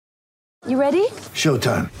You ready?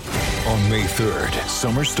 Showtime. On May 3rd,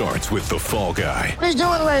 summer starts with The Fall Guy. Let's do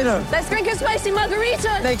it later. Let's drink a spicy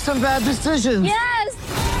margarita. Make some bad decisions. Yes!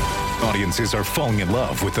 Audiences are falling in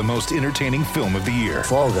love with the most entertaining film of the year.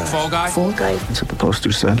 Fall Guy. Fall Guy? Fall guy. That's what the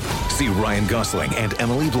poster said. See Ryan Gosling and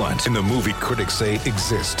Emily Blunt in the movie critics say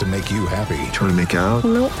exists to make you happy. Trying to make it out?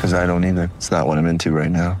 Nope. Because I don't either. It's not what I'm into right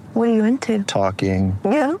now. What are you into? Talking.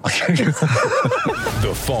 Yeah.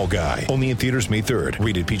 The Fall Guy. Only in theaters May 3rd.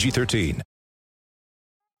 Rated PG-13.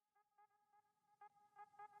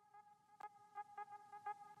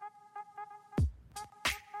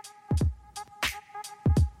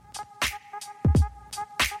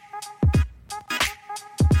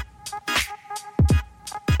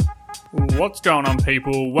 What's going on,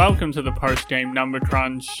 people? Welcome to the post-game number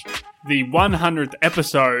crunch, the 100th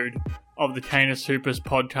episode of the Canis Hoopus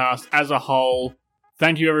podcast as a whole.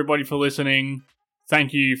 Thank you, everybody, for listening.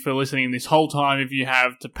 Thank you for listening this whole time if you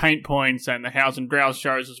have to Paint Points and the House and Drowse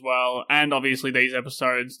shows as well, and obviously these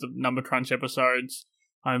episodes, the number crunch episodes.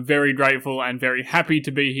 I'm very grateful and very happy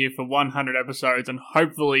to be here for 100 episodes and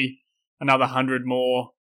hopefully another 100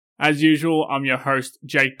 more. As usual, I'm your host,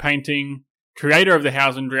 Jake Painting, creator of the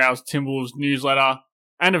House and Drowse Timberwolves newsletter,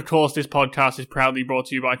 and of course this podcast is proudly brought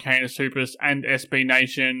to you by Canis Hoopus and SB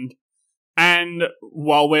Nation. And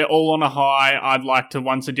while we're all on a high, I'd like to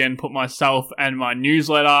once again put myself and my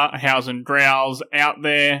newsletter, House and Drowse, out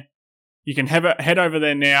there. You can head over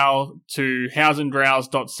there now to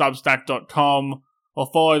houseanddrowse.substack.com or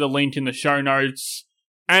follow the link in the show notes,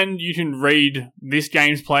 and you can read this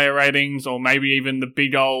game's player ratings or maybe even the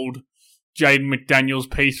big old Jaden McDaniels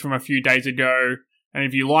piece from a few days ago. And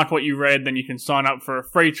if you like what you read, then you can sign up for a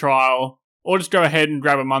free trial or just go ahead and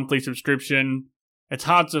grab a monthly subscription. It's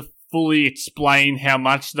hard to fully explain how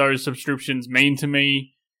much those subscriptions mean to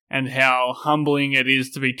me and how humbling it is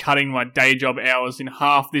to be cutting my day job hours in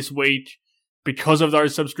half this week because of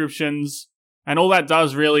those subscriptions. And all that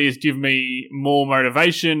does really is give me more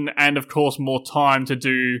motivation and, of course, more time to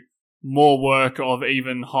do more work of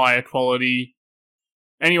even higher quality.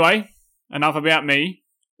 Anyway, enough about me.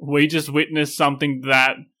 We just witnessed something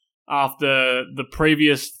that, after the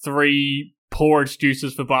previous 3 poor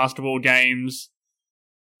excuses for basketball games,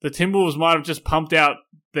 the Timberwolves might have just pumped out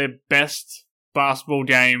their best basketball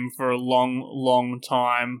game for a long, long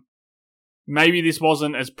time. Maybe this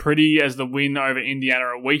wasn't as pretty as the win over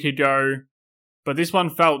Indiana a week ago, but this one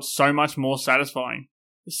felt so much more satisfying.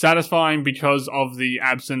 Satisfying because of the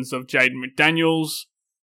absence of Jaden McDaniels,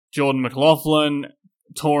 Jordan McLaughlin,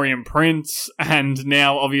 Taurean Prince, and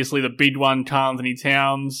now obviously the big one, Karl-Anthony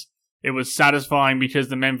Towns. It was satisfying because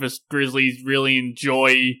the Memphis Grizzlies really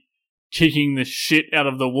enjoy kicking the shit out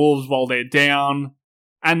of the Wolves while they're down,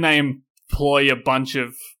 and they employ a bunch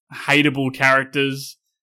of hateable characters.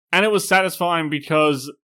 And it was satisfying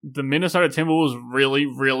because the Minnesota Timberwolves really,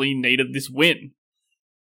 really needed this win.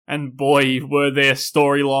 And boy, were there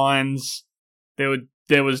storylines.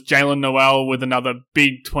 There was Jalen Noel with another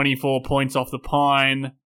big 24 points off the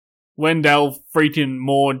pine. Wendell freaking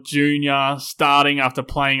Moore Jr. starting after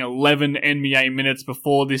playing 11 NBA minutes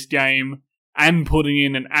before this game and putting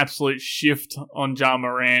in an absolute shift on Ja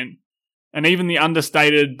Morant. And even the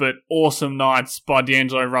understated but awesome nights by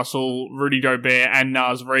D'Angelo Russell, Rudy Gobert, and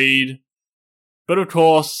Naz Reid. But of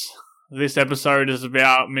course, this episode is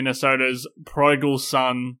about Minnesota's prodigal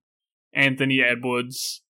son, Anthony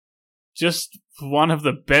Edwards. Just one of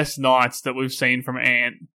the best nights that we've seen from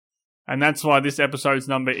Ant. And that's why this episode's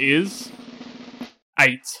number is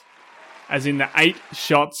 8. As in the 8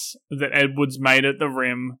 shots that Edwards made at the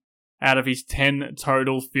rim out of his 10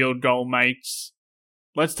 total field goal makes.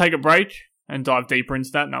 Let's take a break and dive deeper into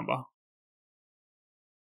that number.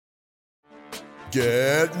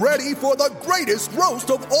 Get ready for the greatest roast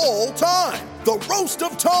of all time, the Roast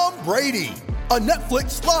of Tom Brady, a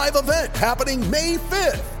Netflix live event happening May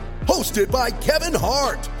 5th. Hosted by Kevin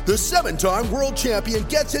Hart, the 7-time world champion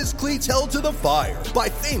gets his cleats held to the fire by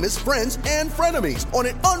famous friends and frenemies on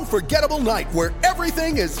an unforgettable night where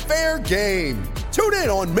everything is fair game. Tune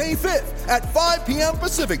in on May 5th at 5 p.m.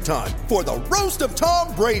 Pacific time for the Roast of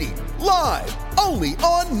Tom Brady, live only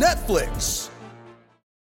on Netflix.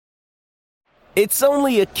 It's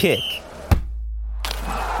only a kick,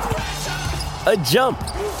 a jump,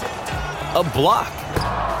 a block.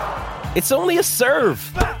 It's only a serve.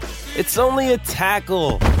 It's only a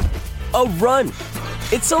tackle, a run.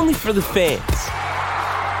 It's only for the fans.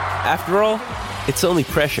 After all, it's only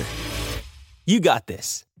pressure. You got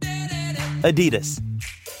this. Adidas.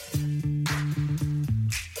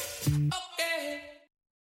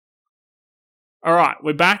 All right,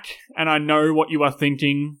 we're back, and I know what you are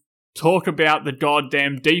thinking. Talk about the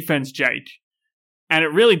goddamn defense, Jake. And it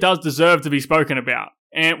really does deserve to be spoken about.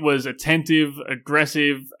 Ant was attentive,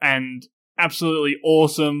 aggressive, and absolutely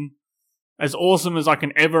awesome. As awesome as I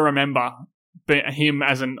can ever remember him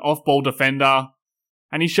as an off-ball defender.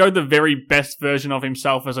 And he showed the very best version of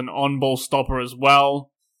himself as an on-ball stopper as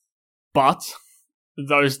well. But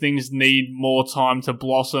those things need more time to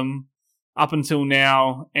blossom. Up until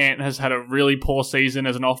now, Ant has had a really poor season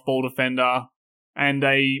as an off-ball defender and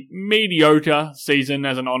a mediocre season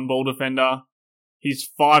as an on-ball defender. His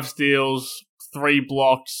 5 steals, 3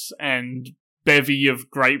 blocks, and bevy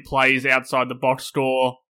of great plays outside the box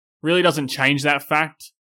score really doesn't change that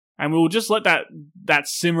fact. And we'll just let that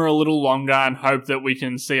simmer a little longer and hope that we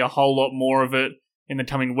can see a whole lot more of it in the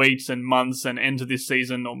coming weeks and months and end of this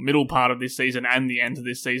season, or middle part of this season and the end of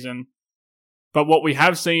this season. But what we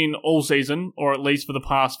have seen all season, or at least for the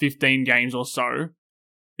past 15 games or so,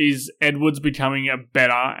 is Edwards becoming a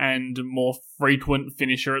better and more frequent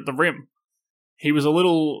finisher at the rim. He was a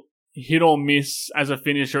little hit or miss as a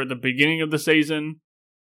finisher at the beginning of the season,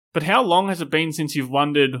 but how long has it been since you've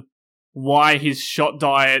wondered why his shot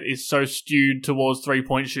diet is so skewed towards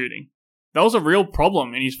 3-point shooting? That was a real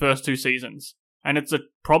problem in his first 2 seasons, and it's a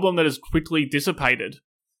problem that has quickly dissipated.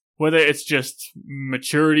 Whether it's just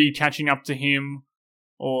maturity catching up to him,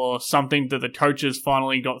 or something that the coaches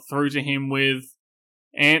finally got through to him with,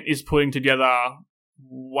 Ant is putting together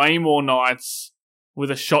way more nights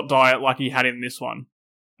with a shot diet like he had in this one.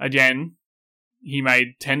 Again, he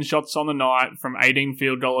made 10 shots on the night from 18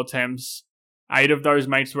 field goal attempts. 8 of those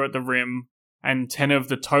mates were at the rim, and 10 of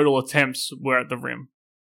the total attempts were at the rim.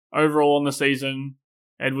 Overall on the season,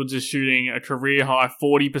 Edwards is shooting a career-high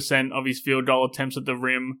 40% of his field goal attempts at the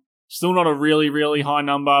rim. Still not a really, really high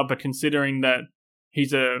number, but considering that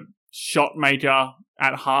he's a shot maker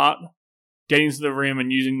at heart, getting to the rim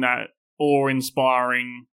and using that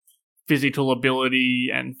awe-inspiring physical ability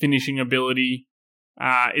and finishing ability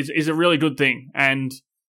is a really good thing. And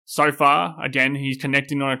so far, again, he's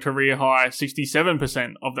connecting on a career-high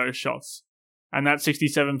 67% of those shots. And that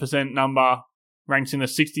 67% number ranks in the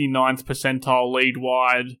 69th percentile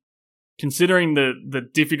league-wide. Considering the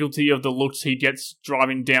difficulty of the looks he gets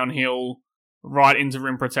driving downhill right into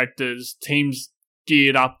rim protectors, teams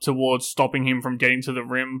geared up towards stopping him from getting to the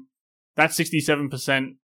rim, that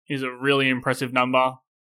 67% is a really impressive number.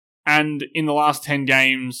 And in the last 10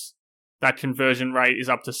 games, that conversion rate is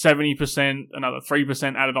up to 70%, another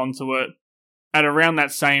 3% added onto it. At around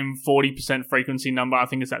that same 40% frequency number, I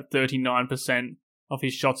think it's at 39% of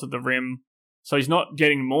his shots at the rim. So he's not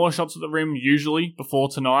getting more shots at the rim usually before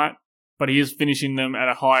tonight, but he is finishing them at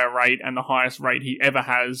a higher rate and the highest rate he ever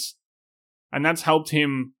has. And that's helped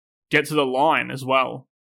him get to the line as well,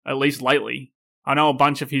 at least lately. I know a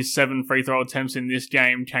bunch of his 7 free throw attempts in this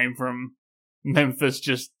game came from Memphis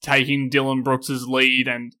just taking Dylan Brooks' lead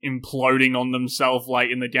and imploding on themselves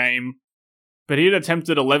late in the game. But he had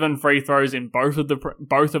attempted 11 free throws in both of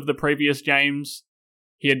the previous games.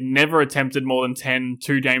 He had never attempted more than 10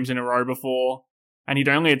 2 games in a row before, and he'd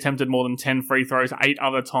only attempted more than 10 free throws 8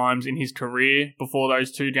 other times in his career before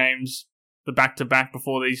those 2 games, the back-to-back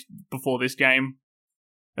before this game.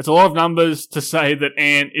 It's a lot of numbers to say that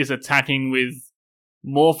Ant is attacking with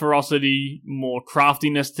more ferocity, more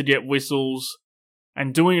craftiness to get whistles,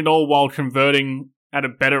 and doing it all while converting at a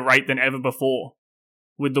better rate than ever before.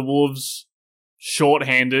 With the Wolves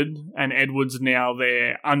short-handed and Edwards now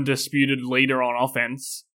their undisputed leader on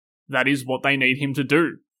offense, that is what they need him to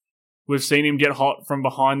do. We've seen him get hot from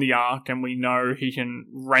behind the arc, and we know he can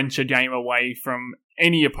wrench a game away from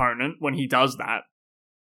any opponent when he does that.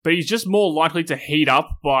 But he's just more likely to heat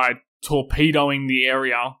up by torpedoing the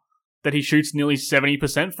area that he shoots nearly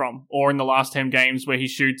 70% from, or in the last 10 games where he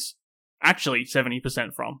shoots actually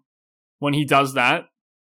 70% from. When he does that,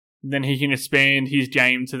 then he can expand his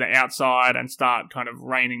game to the outside and start kind of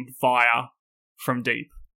raining fire from deep.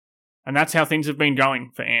 And that's how things have been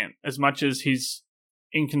going for Ant. As much as his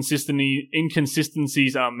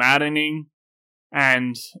inconsistencies are maddening,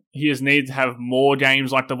 and he has needed to have more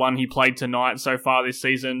games like the one he played tonight so far this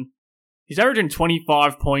season, he's averaging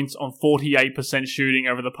 25 points on 48% shooting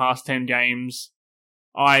over the past 10 games.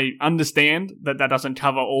 I understand that doesn't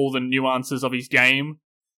cover all the nuances of his game,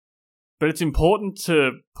 but it's important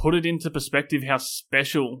to put it into perspective how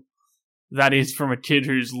special that is from a kid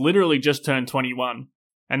who's literally just turned 21.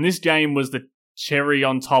 And this game was the cherry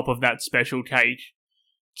on top of that special cake.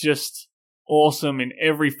 Just awesome in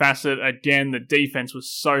every facet. Again, the defense was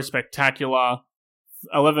so spectacular.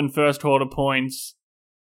 11 first quarter points.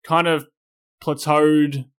 Kind of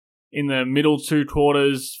plateaued in the middle 2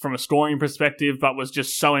 quarters from a scoring perspective, but was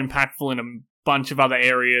just so impactful in a bunch of other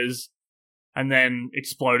areas. And then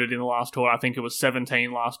exploded in the last quarter. I think it was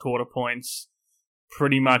 17 last quarter points.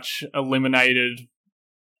 pretty much eliminated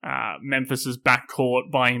Memphis's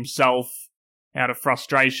backcourt by himself out of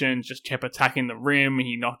frustration, just kept attacking the rim.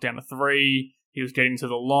 He knocked down a three. He was getting to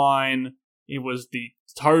the line. It was the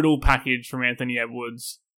total package from Anthony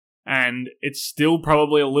Edwards. And it's still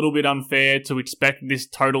probably a little bit unfair to expect this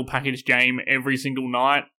total package game every single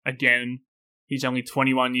night. Again, he's only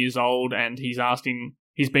 21 years old and he's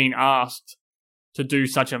being asked to do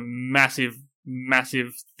such a massive,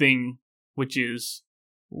 massive thing, which is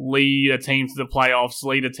lead a team to the playoffs,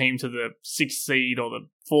 lead a team to the 6th seed or the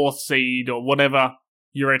 4th seed or whatever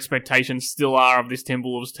your expectations still are of this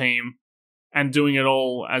Timberwolves team, and doing it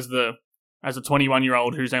all as a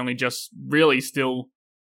 21-year-old who's only just really still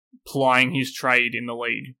plying his trade in the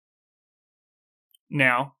league.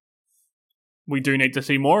 Now, we do need to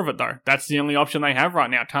see more of it though. That's the only option they have right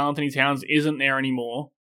now. Karl-Anthony Towns isn't there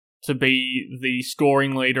anymore to be the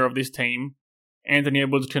scoring leader of this team. Anthony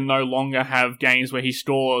Edwards can no longer have games where he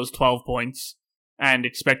scores 12 points and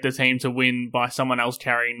expect the team to win by someone else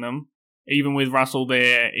carrying them. Even with Russell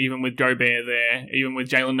there, even with Gobert there, even with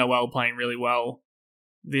Jalen Noel playing really well,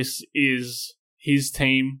 this is his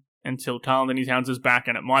team until Karl-Anthony Towns is back,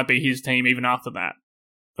 and it might be his team even after that.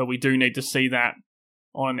 But we do need to see that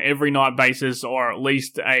on an every night basis, or at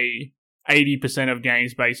least a 80% of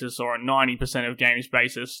games basis, or a 90% of games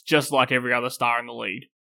basis, just like every other star in the league.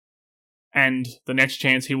 And the next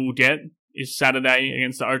chance he will get is Saturday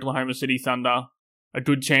against the Oklahoma City Thunder. A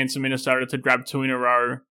good chance for Minnesota to grab 2 in a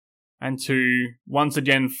row and to once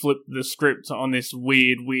again flip the script on this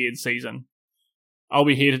weird, weird season. I'll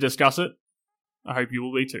be here to discuss it. I hope you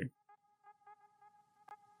will be too.